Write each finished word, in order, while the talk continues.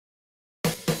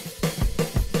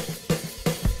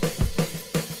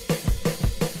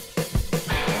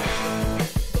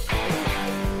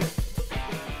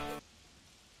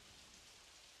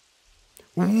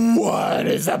What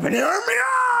is happening, Army?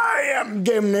 I am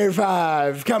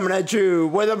Game5 coming at you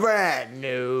with a brand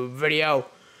new video.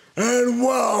 And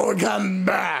welcome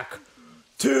back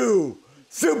to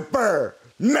Super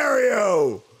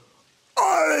Mario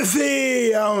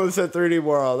Odyssey. I almost said 3D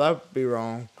World. That would be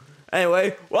wrong.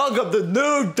 Anyway, welcome to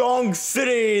New Donk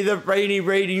City, the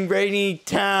rainy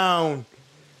town.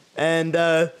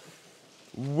 And,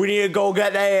 we need to go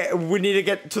get we need to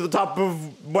get to the top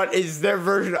of what is their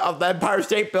version of the Empire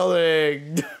State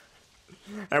Building.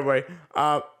 Anyway,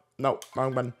 no,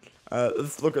 wrong button.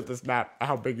 Let's look at this map.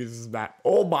 How big is this map?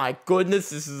 Oh my goodness,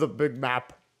 this is a big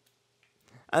map.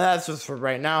 And that's just for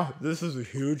right now. This is a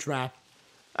huge map.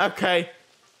 Okay,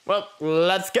 well,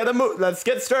 let's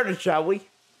get started, shall we?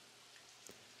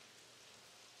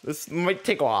 This might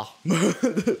take a while.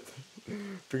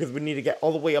 Because we need to get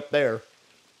all the way up there.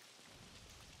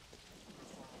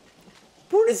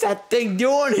 What is that thing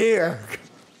doing here?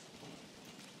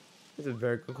 That's a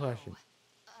very good question.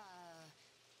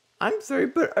 I'm sorry,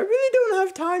 but I really don't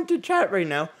have time to chat right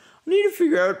now. I need to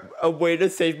figure out a way to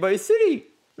save my city.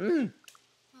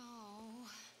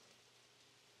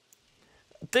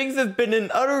 Things have been in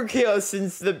utter chaos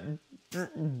since the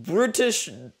British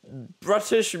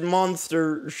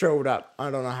monster showed up.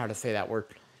 I don't know how to say that word.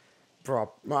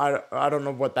 I don't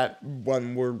know what that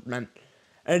one word meant.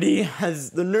 And he has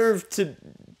the nerve to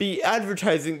be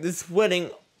advertising this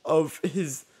wedding of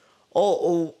his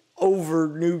all over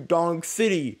New Donk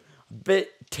City. A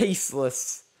bit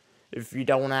tasteless, if you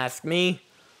don't ask me.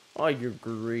 I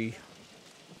agree.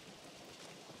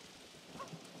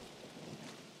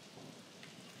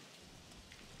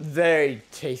 Very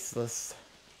tasteless.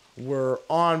 We're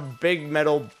on big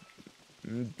metal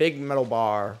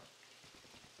bar.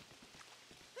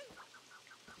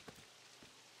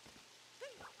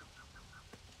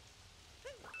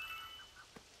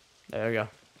 There we go.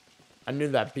 I knew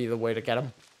that'd be the way to get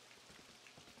him.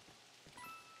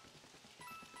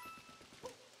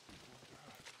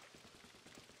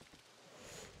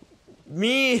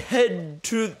 Me head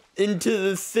into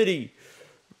the city.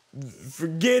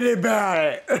 Forget about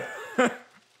it.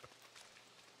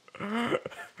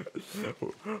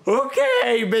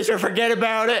 Okay, Mr. Forget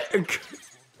about it.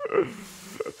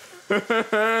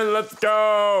 Let's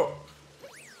go.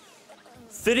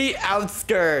 City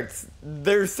outskirts.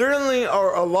 There certainly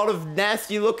are a lot of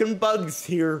nasty looking bugs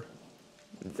here.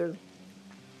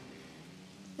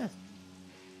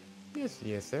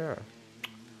 Yes, there are.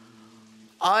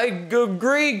 I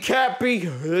agree, Cappy.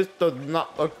 This does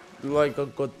not look like a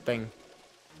good thing.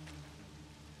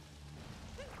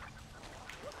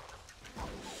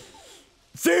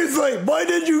 Seriously, why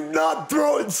did you not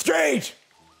throw it straight?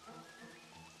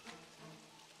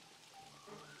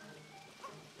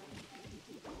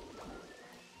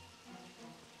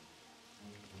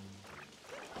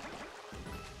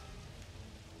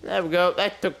 There we go,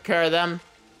 that took care of them.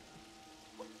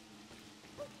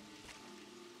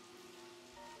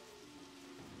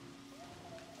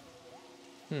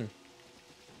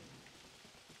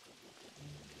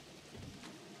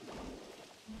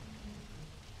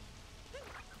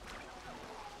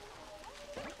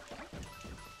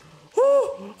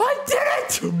 Oh, I did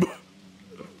it!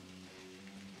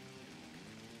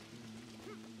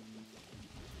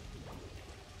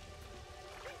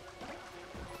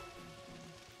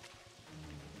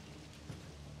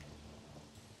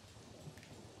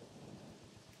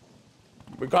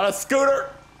 We got a scooter!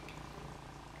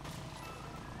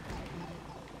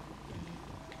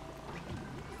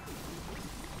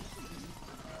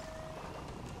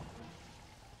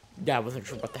 Yeah, I wasn't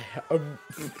sure what the hell.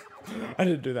 I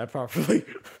didn't do that properly.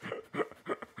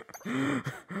 I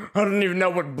don't even know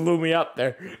what blew me up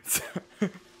there.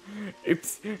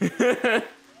 Oops.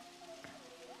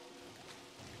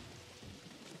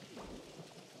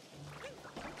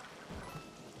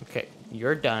 Okay,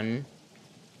 you're done.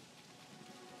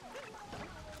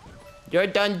 You're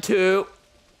done too.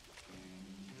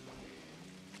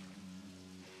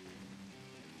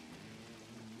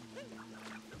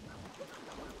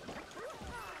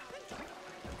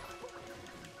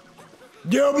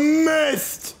 You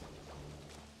missed!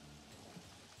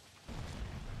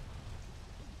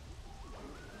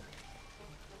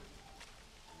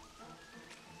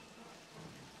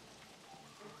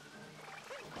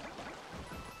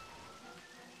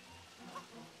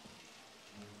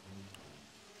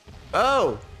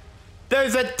 Oh!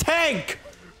 There's a tank!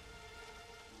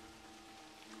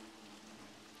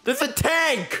 There's a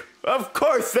tank! Of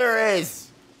course there is!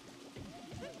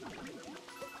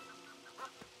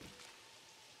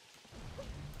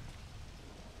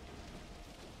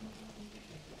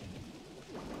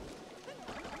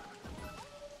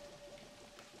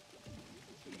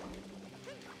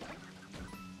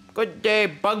 Good day,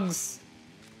 bugs.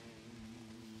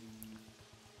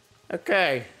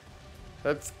 Okay,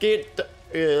 let's get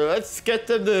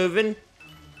to moving.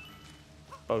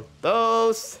 Both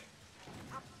those.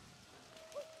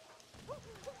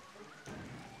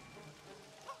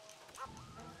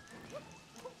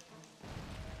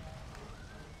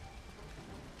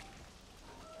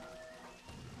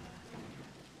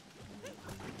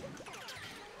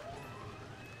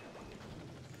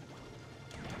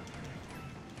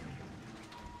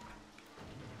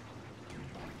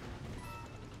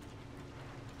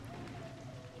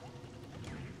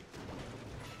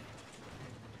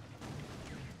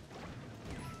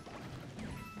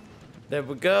 There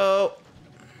we go.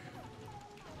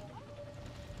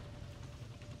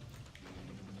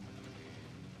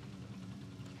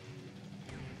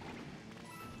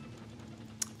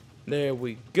 There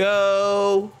we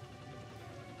go.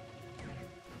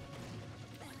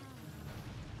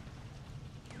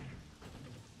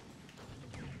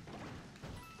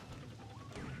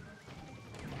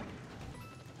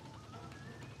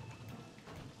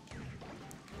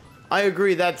 I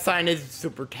agree, that sign is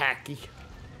super tacky.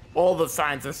 All the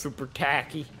signs are super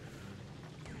tacky.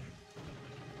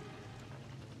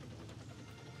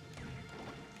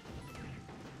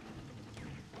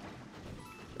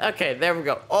 Okay, there we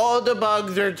go. All the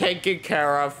bugs are taken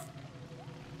care of.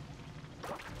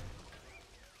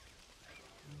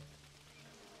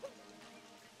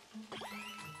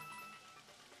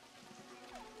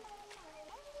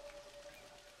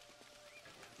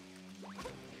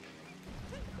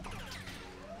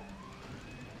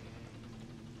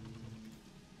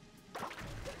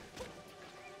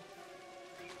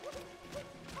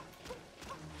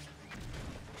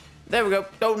 There we go.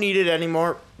 Don't need it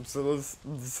anymore. So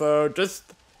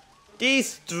just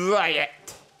destroy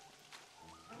it.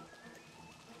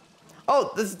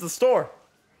 Oh, this is the store.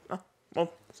 Oh,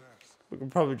 well, we can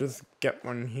probably just get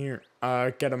one here.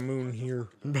 Get a moon here.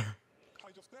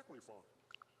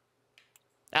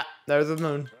 Ah, there's a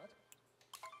moon.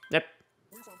 Yep.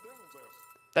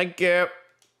 Thank you.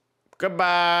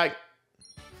 Goodbye.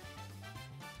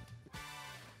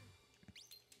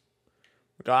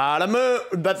 Got a moon.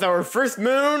 That's our first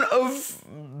moon of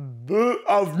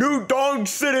New Dong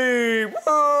City.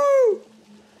 Woo!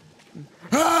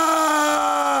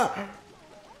 Ah!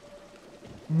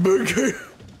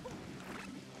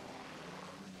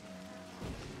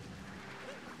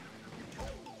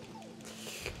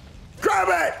 Grab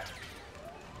it!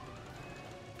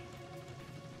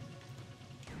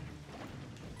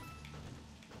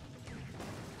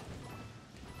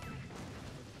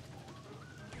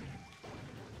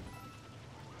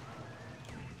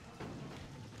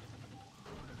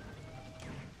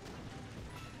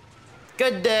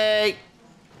 Good day.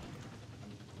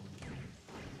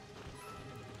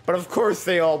 But of course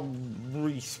they all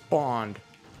respawned.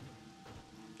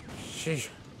 Sheesh.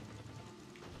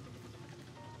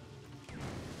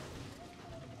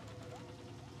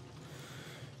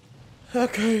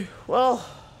 Okay, well.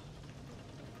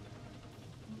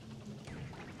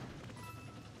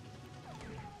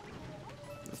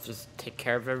 Let's just take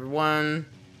care of everyone.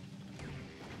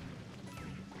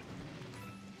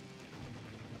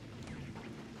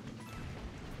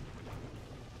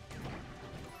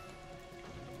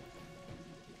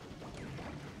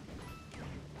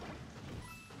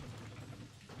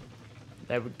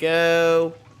 There we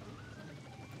go.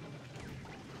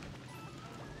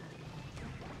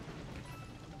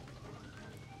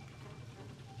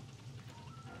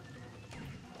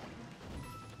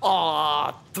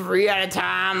 Aw, 3 at a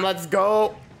time. Let's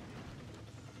go.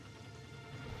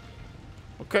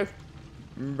 Okay,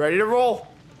 I'm ready to roll.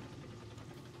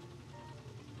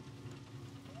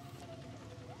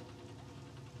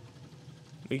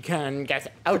 We can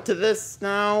get out to this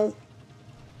now.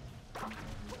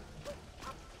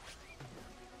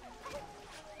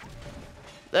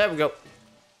 There we go.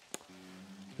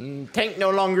 Tank no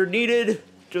longer needed.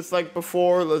 Just like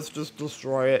before, let's just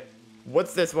destroy it.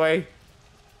 What's this way?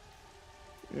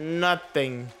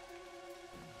 Nothing.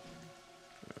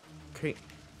 Okay.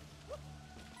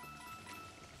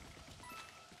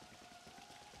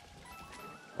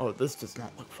 Oh, this does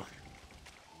not look fun.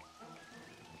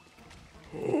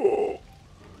 Oh.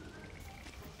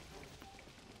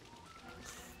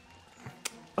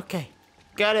 Okay,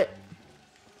 got it.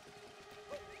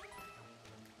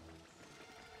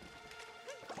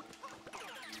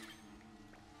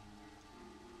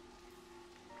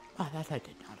 Oh, that I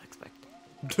did not expect.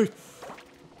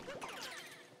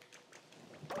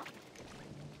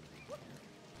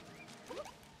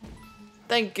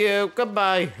 Thank you.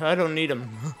 Goodbye. I don't need them.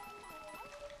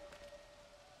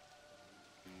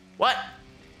 What?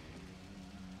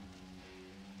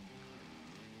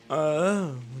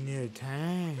 Oh, we need a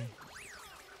tank.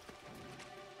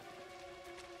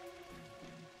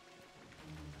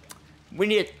 We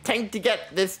need a tank to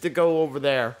get this to go over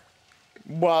there.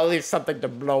 Well, at least something to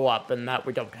blow up, and that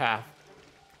we don't have.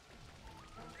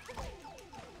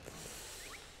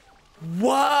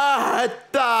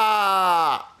 What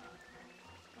the?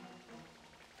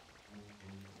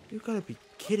 You gotta be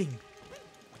kidding me.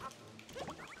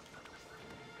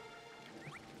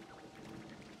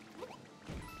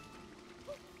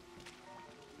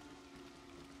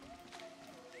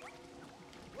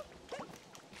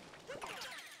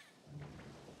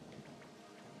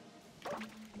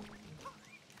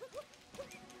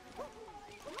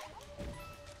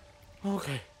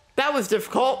 Okay, that was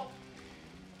difficult.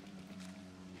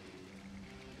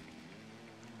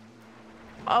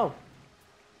 Oh.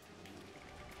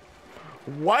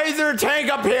 Why is there a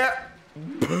tank up here?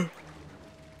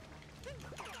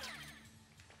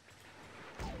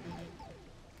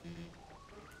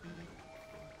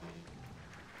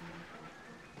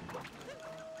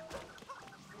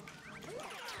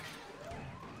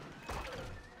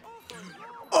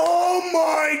 Oh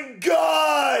my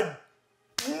God!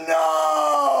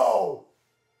 No!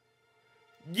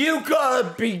 You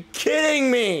gotta be kidding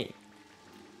me!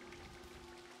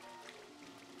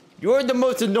 You're the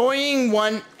most annoying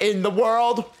one in the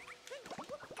world.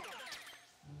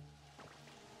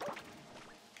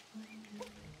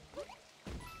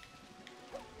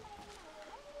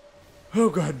 Oh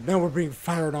God, now we're being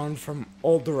fired on from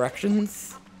all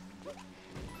directions.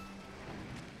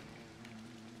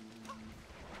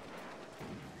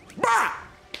 Bah!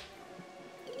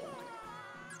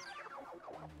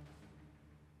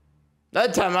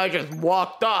 That time I just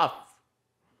walked off.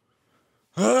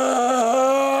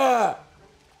 Ah!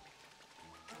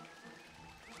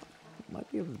 Might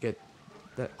be able to get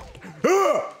that.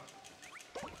 Ah!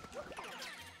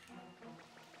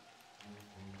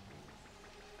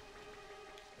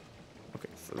 Okay,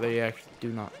 so they actually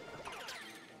do not reach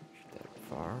that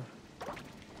far.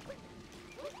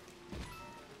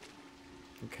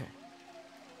 Okay.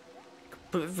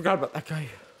 Completely forgot about that guy.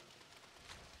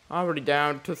 Already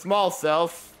down to small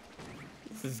self.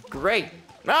 This is great.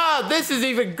 Ah, this is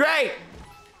even great!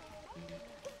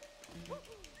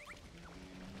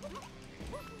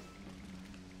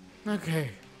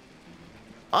 Okay.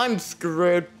 I'm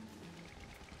screwed.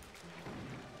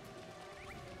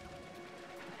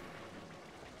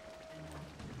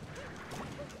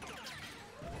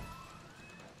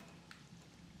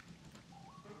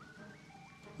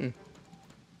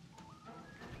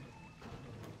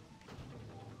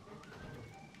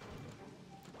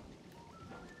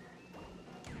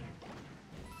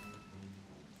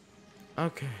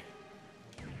 Okay.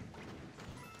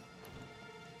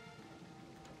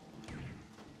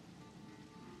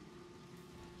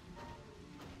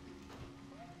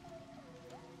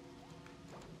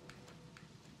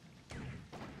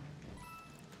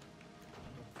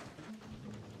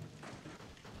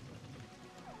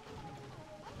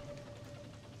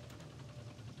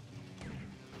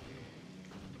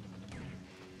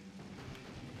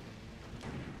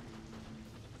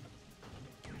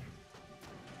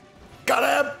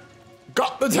 Got him!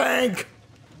 Got the tank!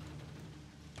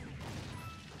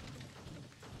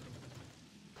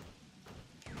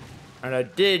 And I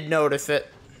did notice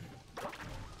it.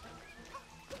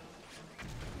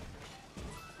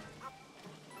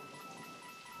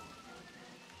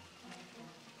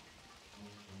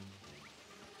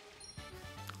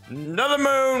 Another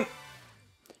moon!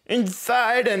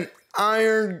 Inside an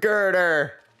iron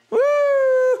girder.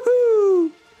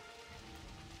 Woo-hoo!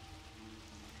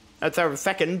 That's our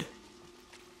second.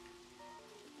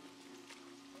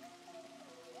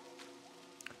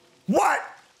 What?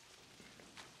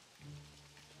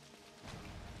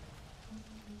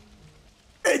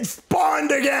 It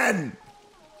spawned again!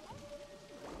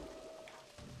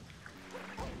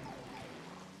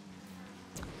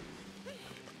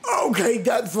 Okay,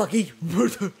 that's lucky.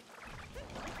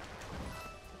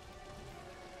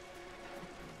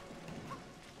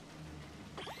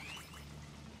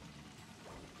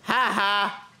 Ha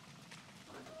ha!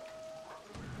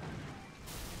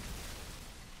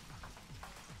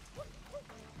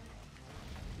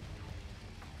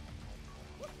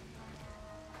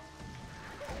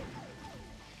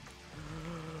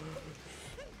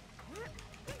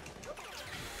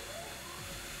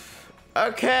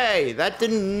 Okay, that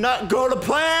did not go to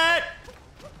plan.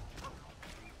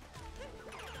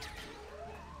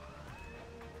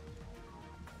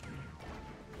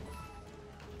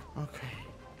 Okay.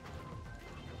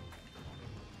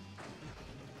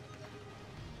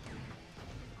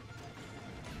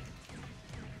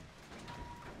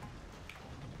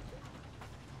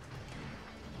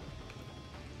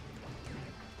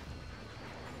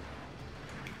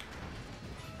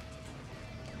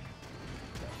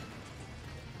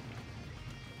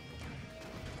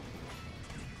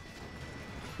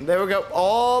 There we go.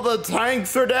 All the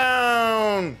tanks are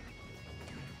down.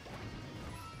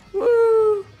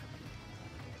 Woo.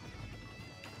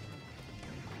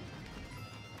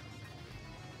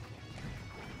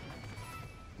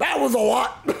 That was a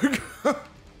lot.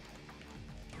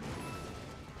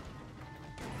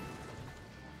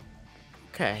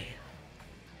 Okay.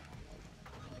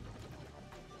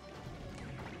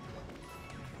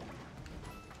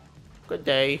 Good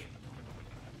day.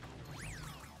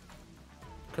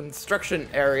 Construction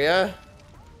area.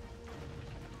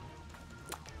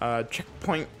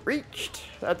 Checkpoint reached.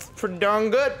 That's pretty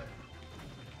darn good.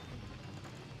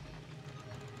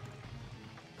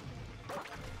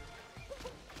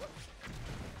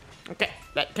 Okay,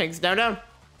 that tank's down.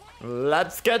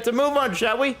 Let's get to move on,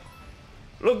 shall we?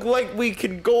 Look like we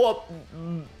can go up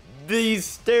these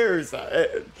stairs.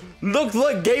 Looks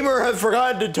like Gamer has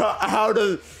forgotten to how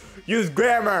to use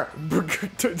grammar.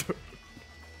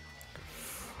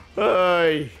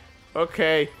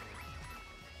 Okay.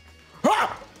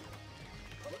 Ah!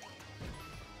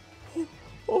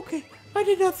 Okay, I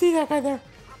did not see that guy there.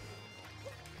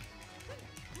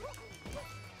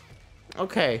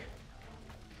 Okay.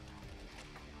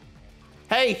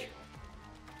 Hey!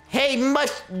 Hey,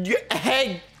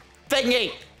 hey,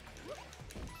 thingy!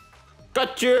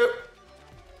 Got you!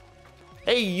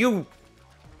 Hey, you!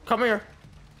 Come here.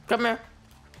 Come here.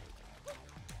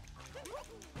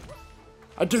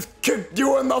 I just kicked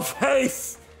you in the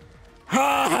face!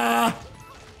 Ha ha!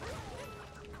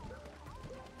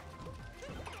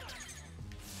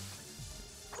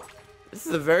 This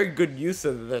is a very good use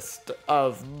of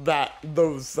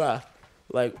those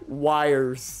like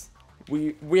wires.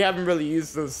 We haven't really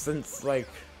used those since like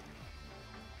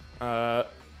the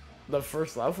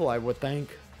first level, I would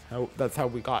think. That's how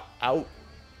we got out.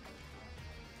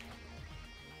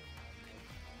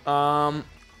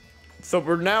 So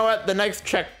we're now at the next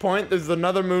checkpoint. There's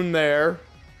another moon there.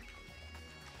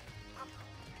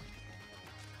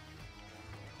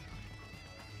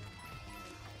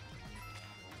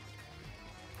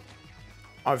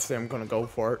 Obviously, I'm gonna go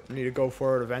for it. Need to go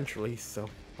for it eventually, so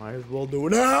might as well do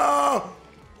it now.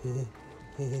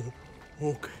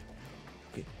 Okay.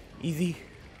 Easy.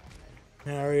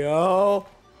 There we go.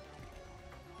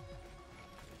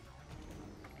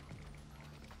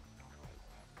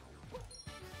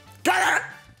 Got it!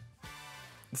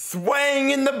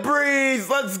 Swaying in the breeze.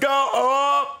 Let's go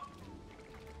up.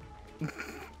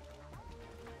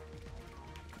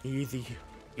 Easy.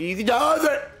 Easy does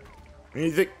it.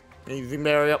 Easy. Easy,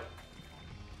 Mario.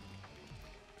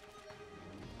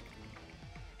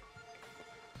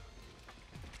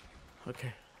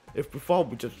 Okay. If we fall,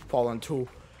 we just fall into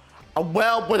a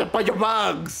well with a bunch of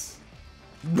bugs.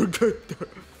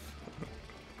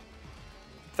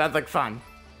 Sounds like fun.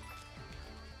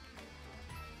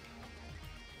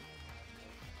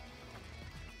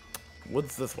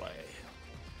 What's this way?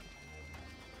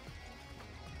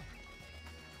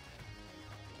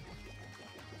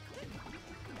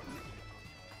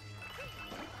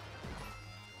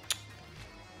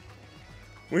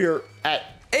 We are at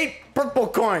 8 purple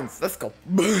coins. Let's go.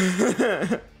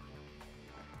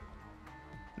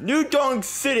 New Donk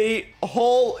City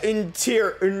Hall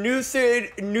Interior.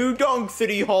 New Donk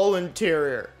City Hall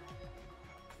Interior.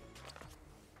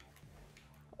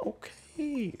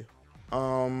 Okay.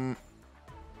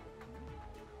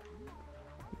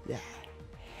 The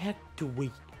heck do we?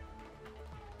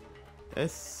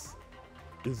 This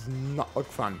does not look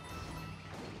fun.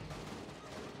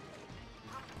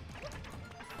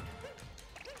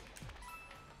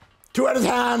 Two at a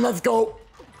time, let's go.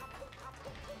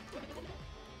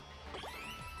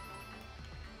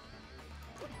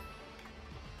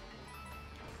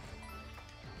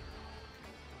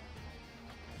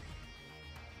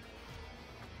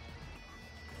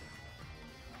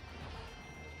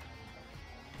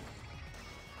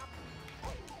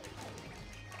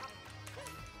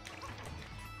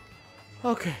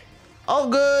 Okay. All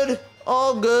good.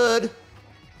 All good.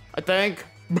 I think.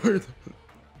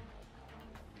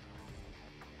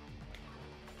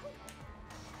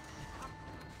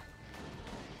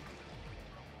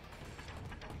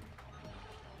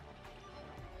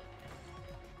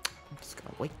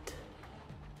 Wait.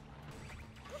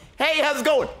 Hey, how's it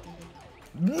going?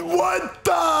 What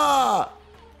the?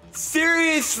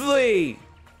 Seriously?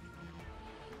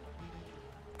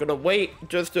 Gonna wait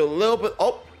just a little bit.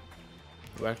 Oh,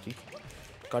 we actually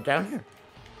got down here.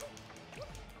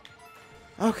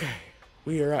 Okay,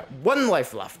 we are at 1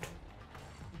 life left.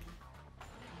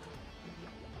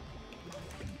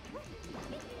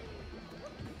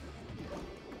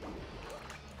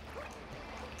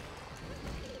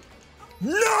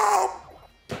 No!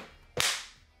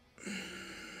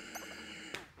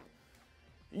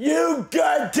 You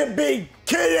got to be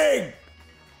kidding!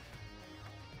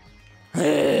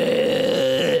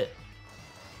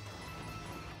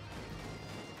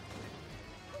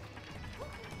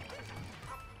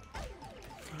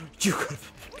 You gotta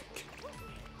be kidding.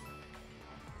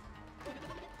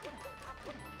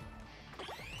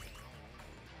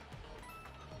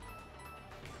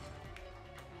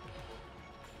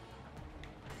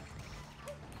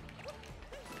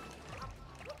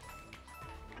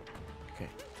 Okay.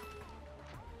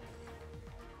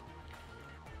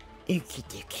 Icky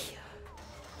dicky.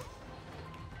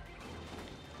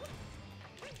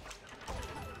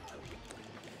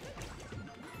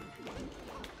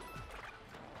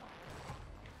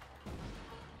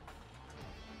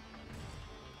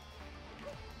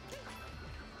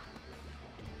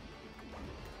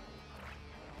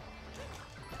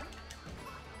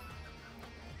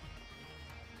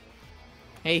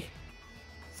 Hey,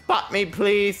 spot me,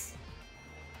 please.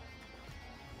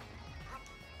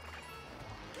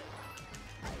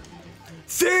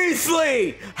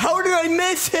 Seriously, how did I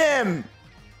miss him?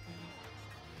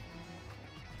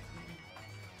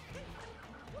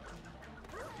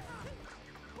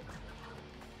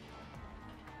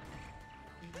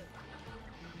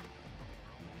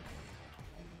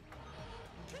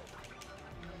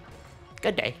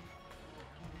 Good day.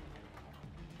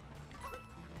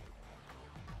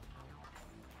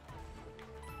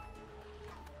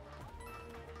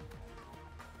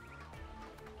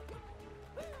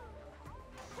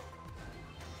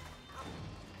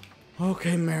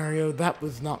 Okay, Mario, that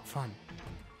was not fun.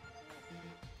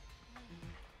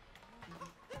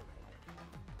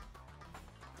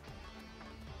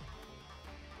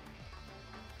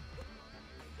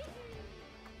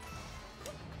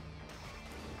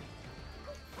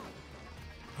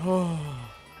 Oh.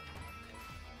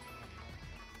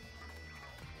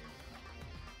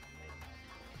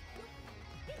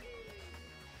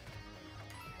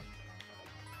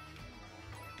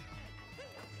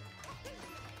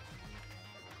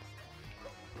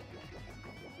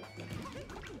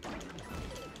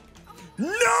 No!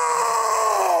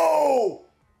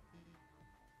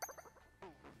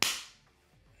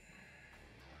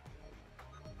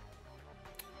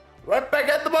 Right back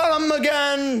at the bottom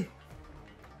again.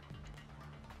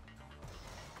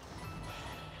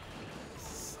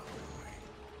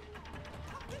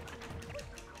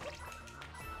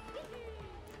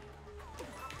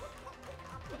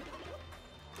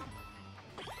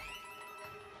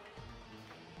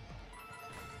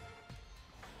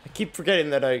 I keep forgetting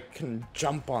that I can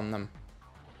jump on them.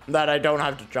 That I don't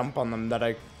have to jump on them, that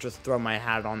I just throw my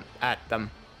hat on at them.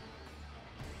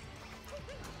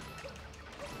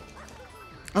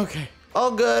 Okay,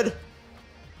 all good.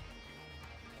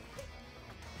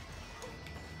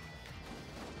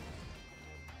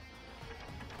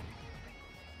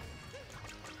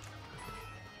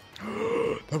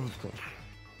 That was good.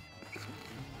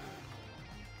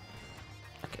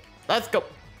 Okay, let's go.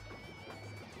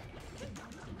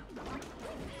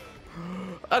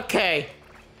 Okay.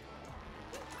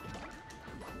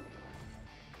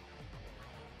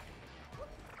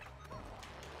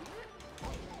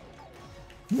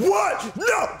 What?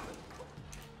 No!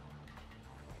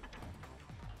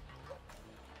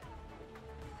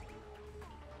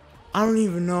 I don't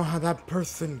even know how that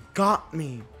person got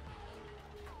me.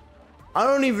 I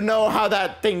don't even know how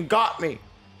that thing got me.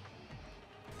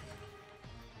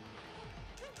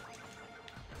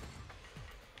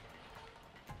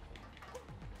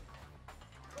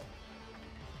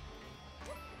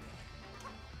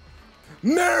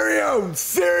 Mario,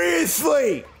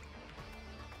 seriously?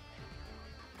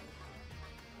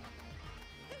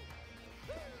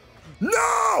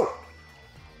 No!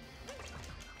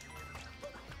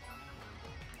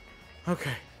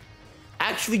 Okay.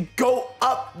 Actually go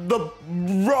up the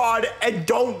rod and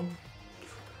don't...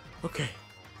 Okay.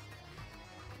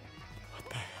 What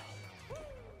the hell?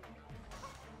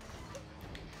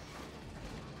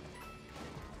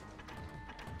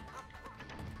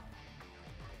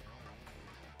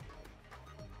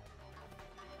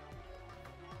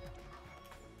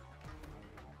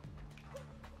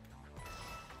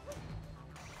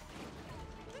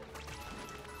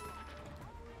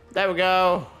 There we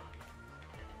go.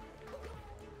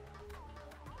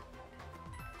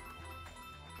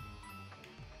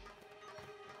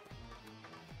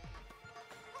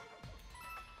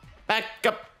 Back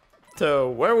up to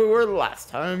where we were last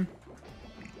time.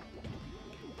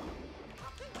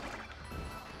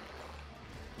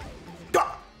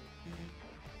 Ah!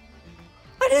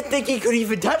 I didn't think he could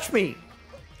even touch me.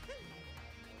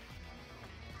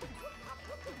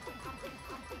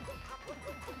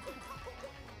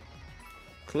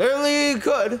 Clearly he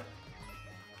could.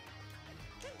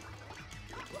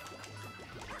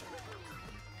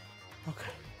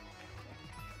 Okay.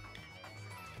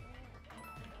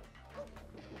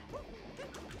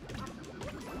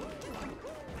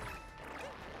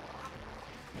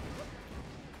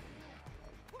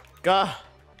 Got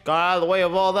out of the way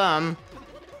of all them.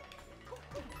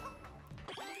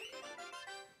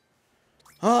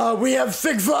 We have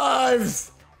 6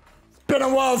 lives! It's been a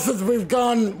while since we've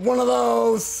gone one of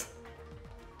those.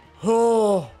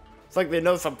 Oh, it's like they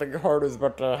know something hard is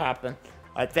about to happen.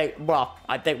 I think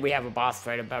we have a boss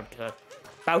fight about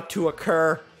to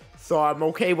occur, so I'm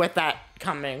okay with that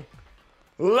coming.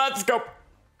 Let's go.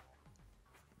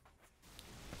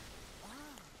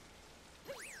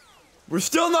 We're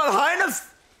still not high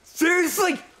enough?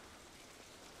 Seriously?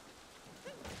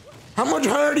 How much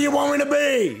higher do you want me to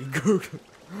be?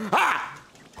 Ah!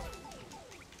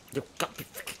 You got to be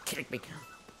freaking kidding me.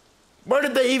 Where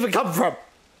did they even come from?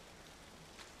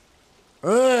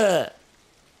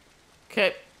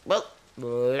 Okay, well,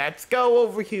 let's go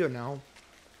over here now.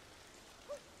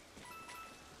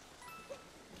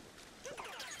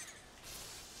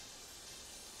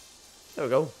 There we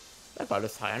go. That got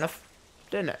us high enough,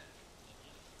 didn't it?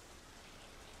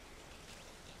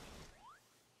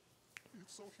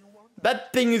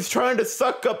 That thing is trying to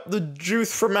suck up the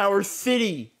juice from our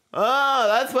city. Oh,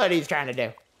 that's what he's trying to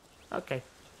do. Okay.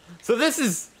 So this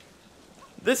is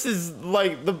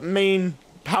like the main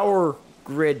power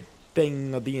grid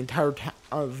thing of the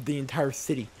entire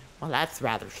city. Well, that's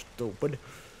rather stupid.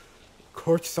 Of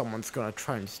course someone's gonna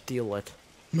try and steal it.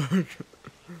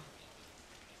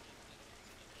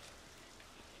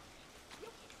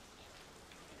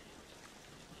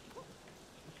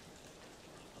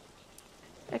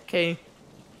 Okay.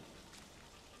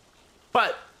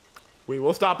 But we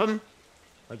will stop him,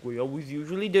 like we always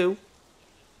usually do.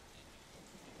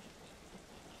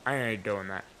 I ain't doing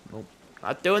that. Nope.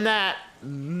 Not doing that.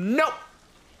 Nope.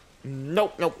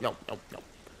 Nope, nope, nope, nope, nope.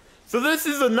 So this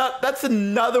is that's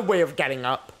another way of getting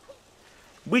up.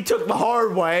 We took the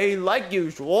hard way, like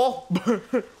usual.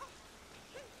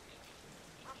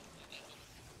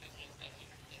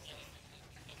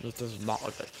 This does not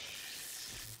look good.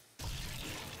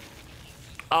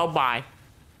 Oh my.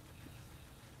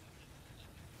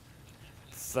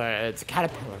 It's a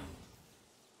caterpillar.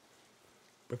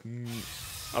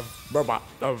 Of robot,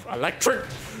 of electric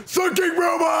sucking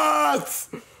robots!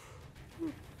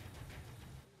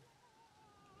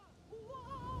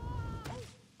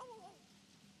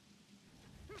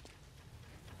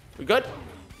 We good?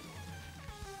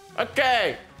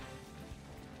 Okay.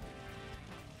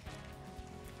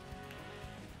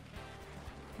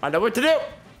 I know what to do.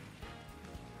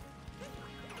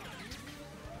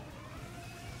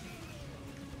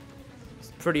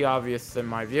 It's pretty obvious in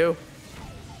my view.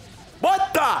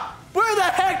 What the? Where the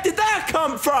heck did that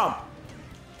come from?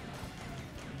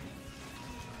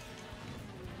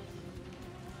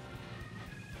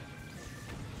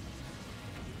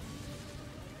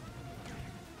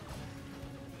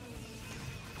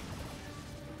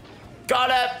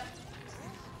 Got it.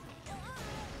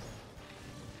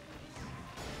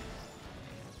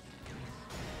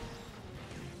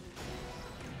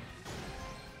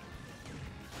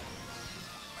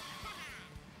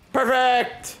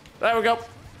 Perfect. There we go.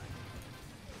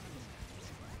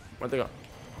 Where'd they go?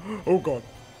 Oh god.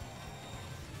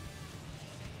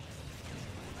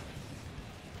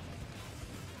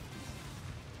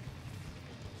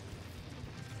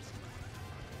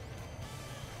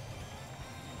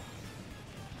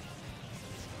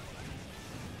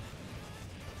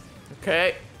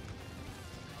 Okay.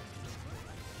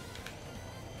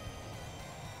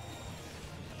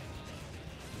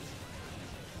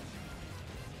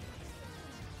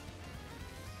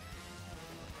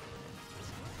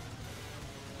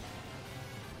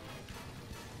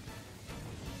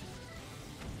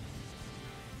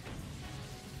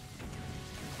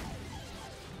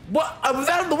 What? I was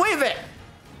out of the way of it!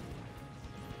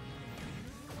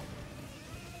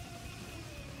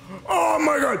 Oh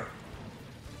my god!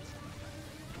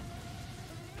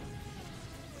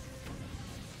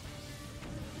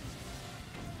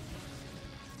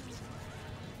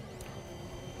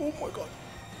 Oh my god.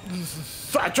 This is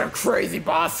such a crazy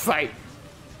boss fight!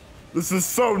 This is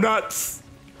so nuts!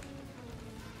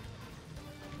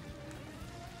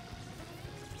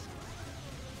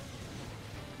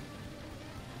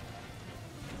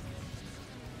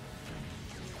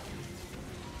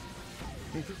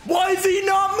 Why is he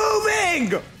not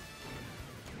moving?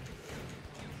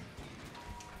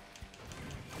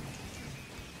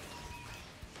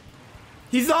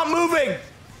 He's not moving.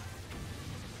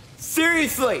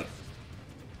 Seriously.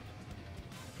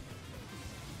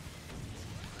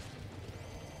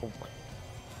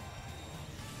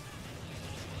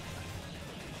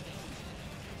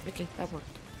 Okay, that worked.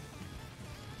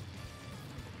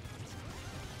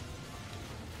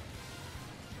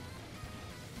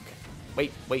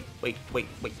 Wait.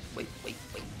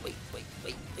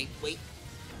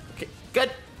 Okay,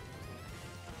 good.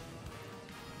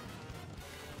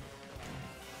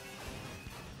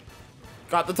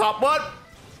 Got the top one.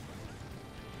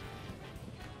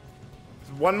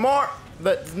 One more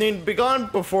that needs to be gone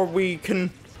before we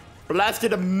can blast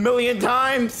it 1,000,000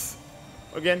 times.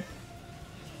 Again.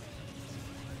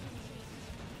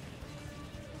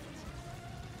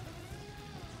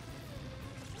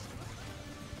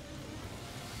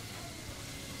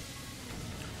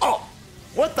 Oh,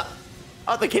 what the?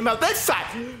 Oh, they came out this side.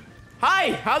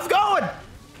 Hi, how's it going?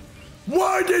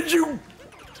 Why did you?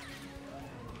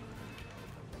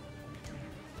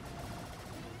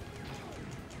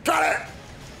 Got it.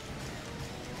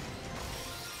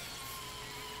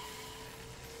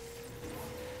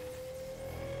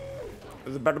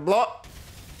 Is it better to blow up?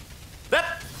 Yep,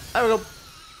 there we go.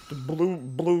 The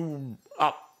blew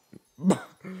up.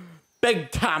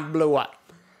 Big time blew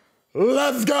up.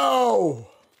 Let's go!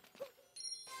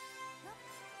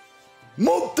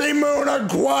 Multi-moon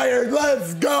acquired,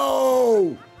 let's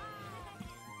go!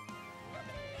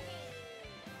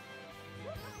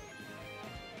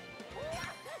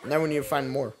 Now we need to find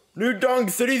more. New Dong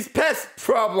City's pest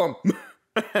problem!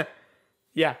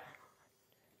 Yeah.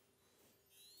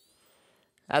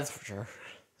 That's for sure.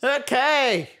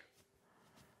 Okay!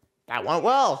 That went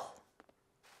well.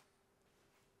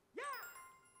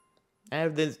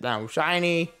 Everything's now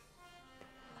shiny.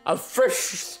 A fresh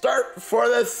start for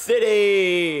the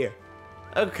city.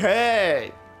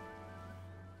 Okay.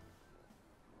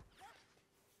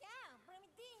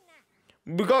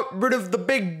 We got rid of the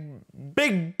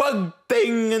big bug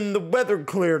thing and the weather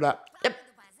cleared up. Yep.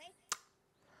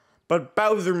 But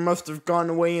Bowser must have gone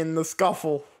away in the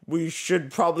scuffle. We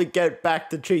should probably get back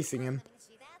to chasing him.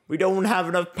 We don't have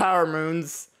enough power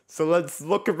moons, so let's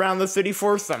look around the city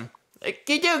for some.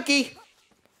 Okie dokie.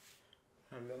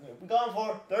 I'm gone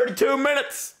for 32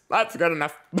 minutes. That's good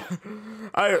enough.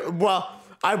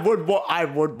 I would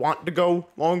want to go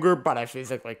longer, but I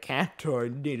physically can't. I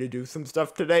need to do some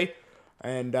stuff today,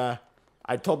 and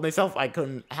I told myself I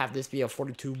couldn't have this be a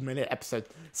 42-minute episode.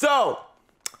 So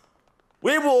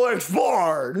we will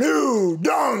explore New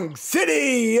Dong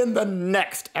City in the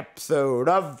next episode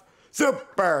of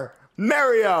Super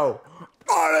Mario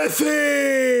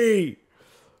Odyssey.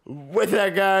 With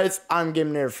that, guys, I'm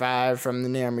Inator 5 from the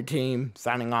Nearmy team,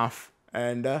 signing off,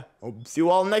 and I'll see you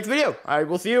all in the next video. I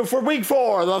will see you for week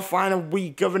 4, the final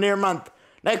week of an year month,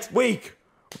 next week.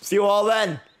 See you all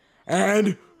then,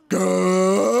 and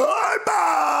good.